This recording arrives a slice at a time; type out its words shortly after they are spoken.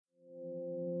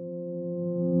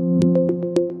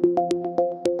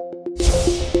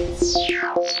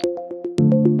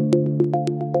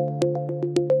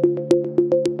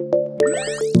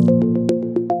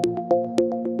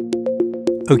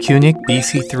ACCUNIQ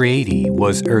BC380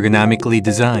 was ergonomically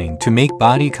designed to make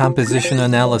body composition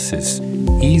analysis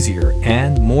easier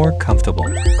and more comfortable.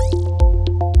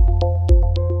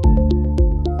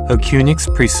 ACCUNIQ's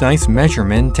precise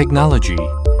measurement technology,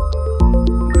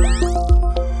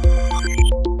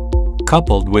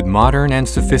 coupled with modern and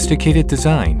sophisticated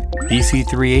design,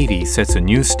 BC380 sets a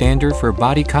new standard for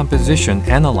body composition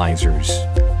analyzers.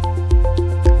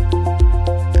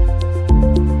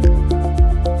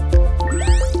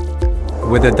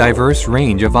 With a diverse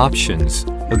range of options,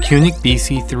 ACCUNIQ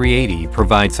BC380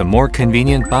 provides a more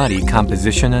convenient body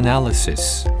composition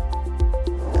analysis.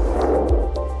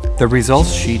 The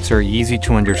results sheets are easy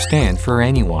to understand for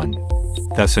anyone,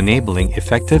 thus enabling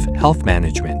effective health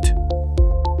management.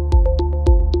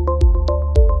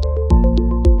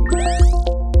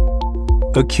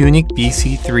 ACCUNIQ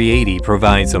BC380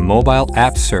 provides a mobile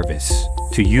app service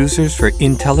to users for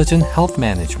intelligent health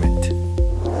management.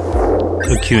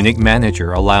 ACCUNIQ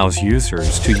Manager allows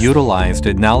users to utilize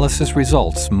the analysis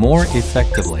results more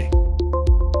effectively.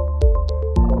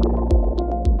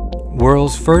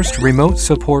 World's first remote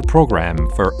support program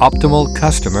for optimal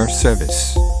customer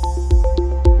service.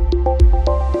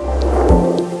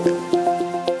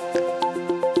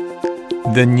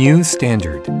 The new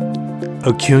standard,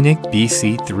 ACCUNIQ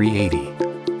BC380.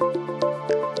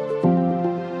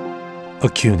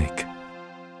 ACCUNIQ.